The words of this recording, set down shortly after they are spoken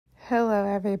Hello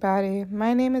everybody,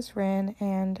 my name is Rin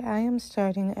and I am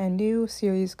starting a new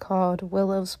series called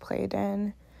Willows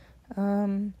PlayDen.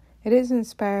 It is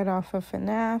inspired off of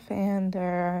FNAF and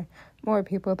there are more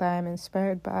people that I'm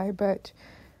inspired by, but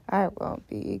I won't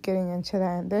be getting into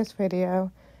that in this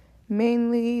video.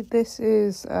 Mainly this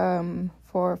is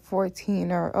for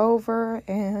 14 or over,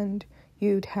 and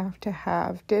you'd have to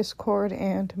have Discord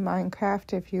and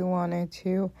Minecraft if you wanted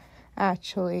to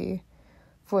actually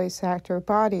voice act or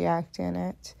body act in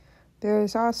it.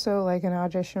 There's also like an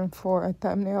audition for a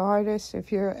thumbnail artist if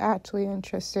you're actually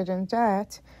interested in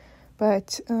that.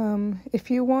 But if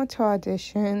you want to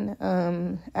audition,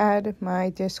 add my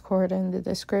Discord in the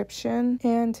description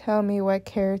and tell me what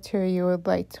character you would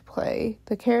like to play.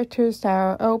 The characters that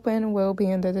are open will be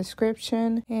in the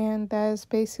description, and that is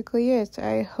basically it.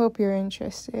 I hope you're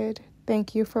interested.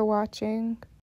 Thank you for watching.